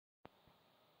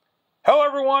Hello,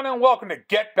 everyone, and welcome to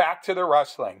Get Back to the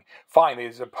Wrestling. Finally,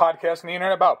 this is a podcast on the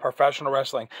internet about professional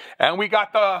wrestling. And we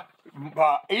got the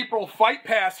April Fight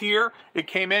Pass here. It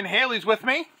came in. Haley's with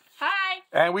me. Hi.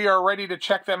 And we are ready to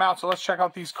check them out. So let's check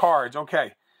out these cards.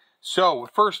 Okay. So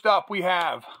first up, we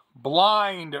have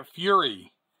Blind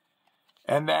Fury.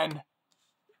 And then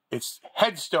it's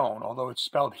Headstone, although it's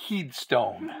spelled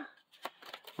Heedstone.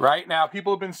 Right now,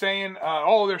 people have been saying,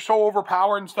 oh, they're so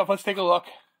overpowered and stuff. Let's take a look.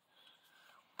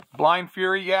 Blind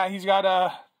Fury, yeah, he's got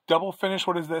a double finish.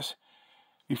 What is this?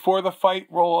 Before the fight,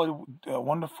 roll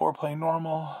 1 to 4, play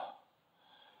normal.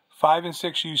 5 and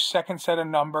 6, use second set of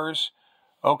numbers.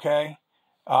 Okay.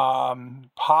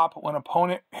 Pop, when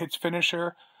opponent hits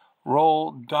finisher,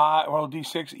 roll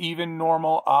D6, even,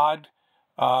 normal, odd,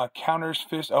 counters,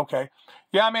 fist. Okay.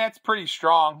 Yeah, I mean, it's pretty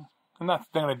strong. I'm not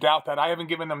going to doubt that. I haven't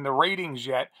given them the ratings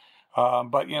yet.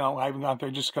 But, you know, I haven't gone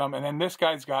through, just come. And then this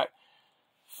guy's got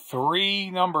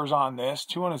 3 numbers on this,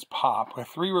 2 on his pop, with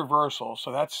 3 reversals.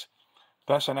 So that's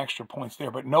an extra points there.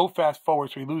 But no fast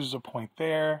forward, so he loses a point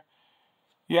there.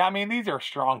 Yeah, I mean, these are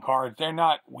strong cards. They're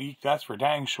not weak, that's for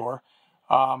dang sure.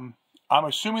 I'm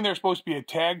assuming they're supposed to be a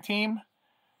tag team.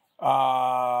 Let's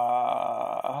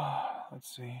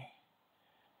see.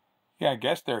 Yeah, I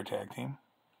guess they're a tag team.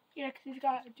 Yeah, because he's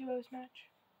got a duos match.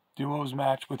 Duos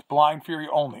match with Blind Fury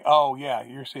only. Oh, yeah,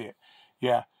 you see it.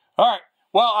 Yeah. All right.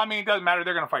 Well, I mean, it doesn't matter.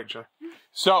 They're going to fight each other.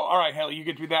 So, all right, Haley, you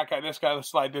get to be that guy. This guy, let's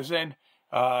slide this in.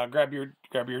 Grab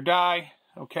your die.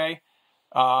 Okay.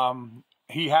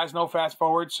 He has no fast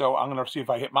forward, so I'm going to see if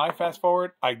I hit my fast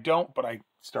forward. I don't, but I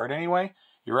start anyway.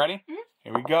 You ready? Mm-hmm.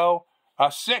 Here we go.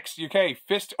 6. Okay.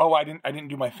 Fist. Oh, I didn't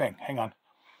do my thing. Hang on.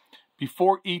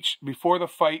 Before the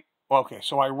fight. Okay,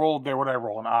 so I rolled there. What did I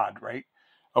roll? An odd, right?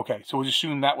 Okay, so we'll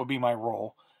assume that would be my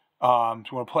roll. So I'm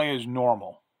going to play as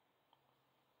normal.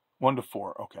 1 to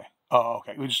 4. Okay. Oh,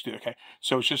 okay. We'll just do it. Okay.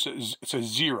 So it's a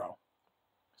 0.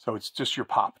 So it's just your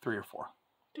pop. 3 or 4.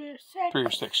 3 or 6. 3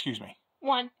 or 6. Excuse me.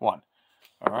 1. 1.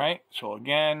 All right. So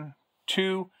again,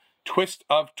 2. Twist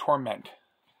of Torment.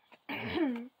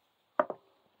 5.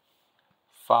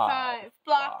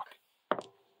 Block.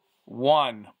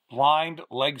 1. Blind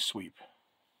Leg Sweep.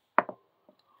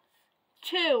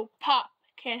 2. Pop.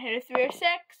 Can't hit a 3 or 6.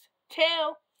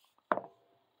 2.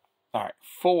 All right,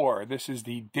 4. This is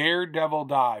the Daredevil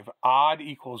Dive. Odd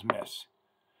equals miss.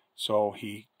 So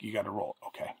you got to roll.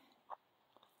 Okay.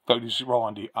 So you just roll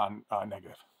on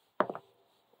negative.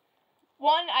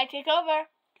 1. I take over.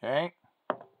 Okay.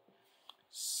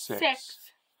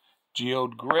 6.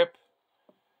 Geode Grip.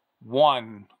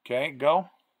 1. Okay, go.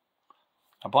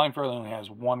 Now, Blind Fury only has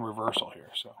 1 reversal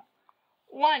here, so.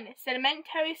 1.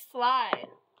 Sedimentary Slide.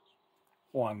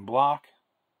 1 block.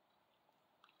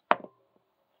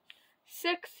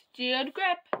 6. Geode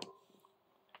Grip.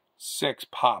 6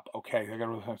 pop. Okay, I got to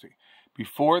roll something.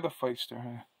 Before the fight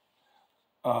starts.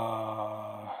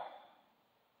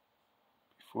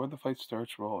 Before the fight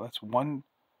starts, roll. That's 1.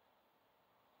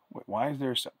 Wait, why is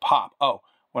there a pop? Oh,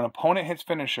 when opponent hits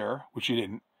finisher, which you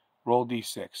didn't, roll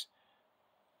D6.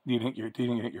 You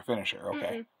didn't hit your finisher.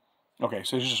 Okay. Mm-hmm. Okay,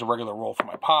 so this is just a regular roll for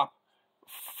my pop.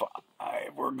 5.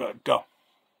 We're good. Go.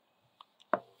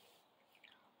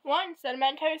 1.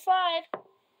 Sedimentary Slide.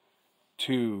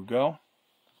 2. Go.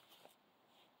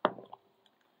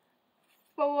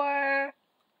 4.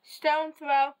 Stone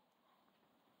Throw.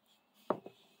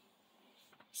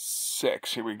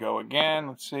 6. Here we go again.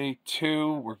 Let's see.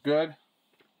 2. We're good.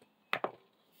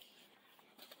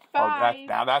 5. Oh,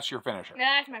 now that's your finisher.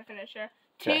 That's my finisher.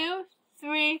 Okay. 2,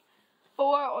 3,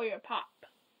 4, or your pop.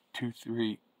 2,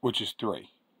 3, which is 3.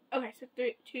 Okay, so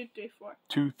 2, 3, 4.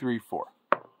 2, 3, 4.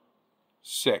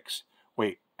 6.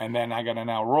 Wait, and then I got to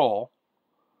now roll.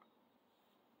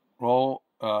 Roll,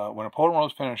 when opponent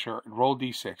rolls finisher, roll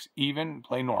D6. Even,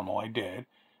 play normal. I did.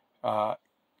 Odd,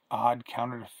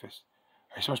 counter to fist.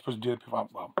 Are you supposed to do it?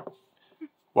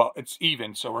 Well, it's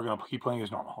even, so we're going to keep playing as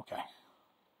normal. Okay.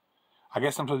 I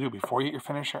guess I'm supposed to do it before you hit your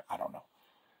finisher. I don't know.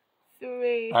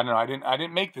 3. I don't know. I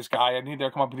didn't make this guy. I didn't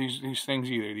dare come up with these things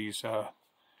either. These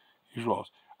rolls.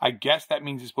 I guess that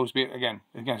means it's supposed to be again.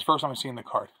 It's the first time I'm seeing the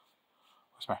card.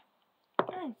 What's my?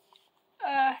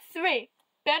 3.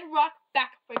 Bedrock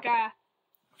Backbreaker.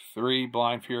 3.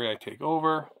 Blind Fury. I take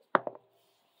over.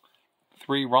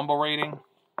 3. Rumble rating.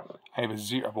 I have a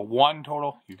 0. I have a 1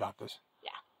 total. You got this.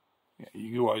 Yeah. Yeah.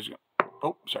 You always go.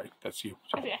 Oh, sorry. That's you.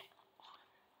 Sorry. Okay.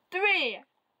 3.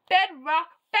 Bedrock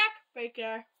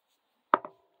Backbreaker.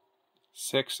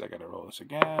 6. I got to roll this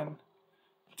again.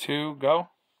 2. Go.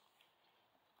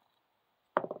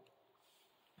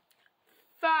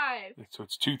 5. So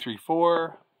it's 2, 3,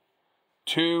 4.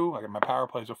 2. I got my power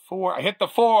plays a 4. I hit the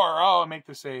 4. Oh, I make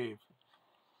the save.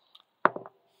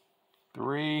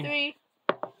 3. 3.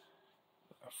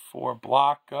 4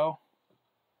 block, go.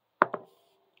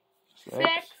 6.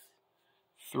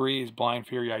 3 is Blind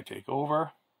Fury, I take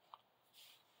over.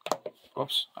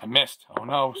 Oops, I missed. Oh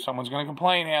no, someone's going to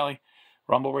complain, Haley.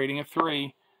 Rumble rating of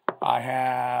 3. I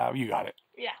have, you got it.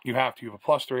 Yeah. You have to. You have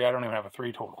a +3. I don't even have a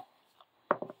 3 total.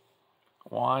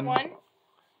 1.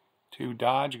 2,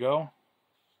 dodge, go.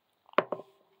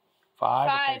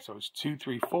 5. Okay, so it's 2,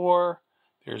 3, 4.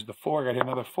 There's the 4. I got to hit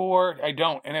another 4. I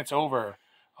don't, and it's over.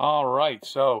 All right,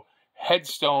 so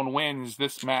Headstone wins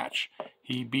this match.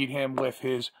 He beat him with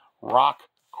his Rock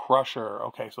Crusher.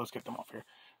 Okay, so let's get them off here.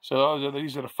 So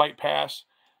these are the Fight Pass.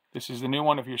 This is the new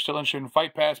one. If you're still interested in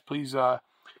Fight Pass, please go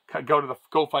to the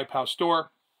Go Fight Pass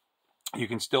store. You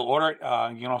can still order it.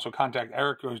 You can also contact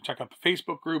Eric or check out the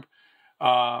Facebook group.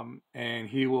 And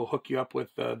he will hook you up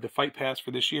with the Fight Pass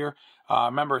for this year.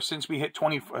 Remember, since we hit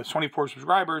 24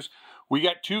 subscribers, we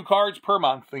get 2 cards per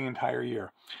month the entire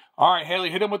year. All right, Haley,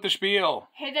 hit him with the spiel.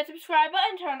 Hit that subscribe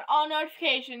button, turn on all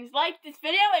notifications, like this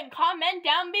video, and comment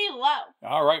down below.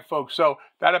 All right, folks. So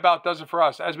that about does it for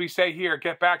us. As we say here,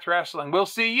 get back to wrestling. We'll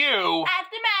see you at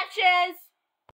the matches.